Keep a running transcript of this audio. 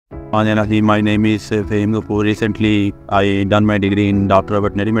My name is Faheem Ghafoor. Recently, I done my degree in Doctor of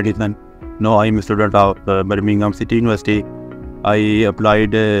Veterinary Medicine. Now I am a student of Birmingham City University. I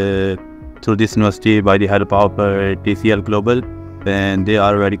applied through this university by the help of TCL Global, and they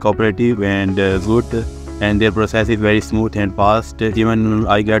are very cooperative and good, and their process is very smooth and fast. Even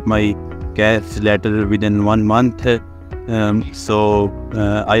I get my cash letter within 1 month. I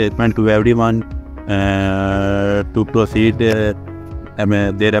recommend to everyone to proceed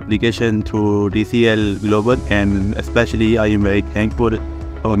their application through TCL Global, and especially I am very thankful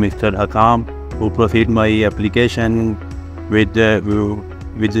for Mr. Hakam who proceed my application with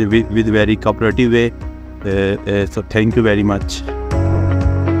very cooperative way. So thank you very much.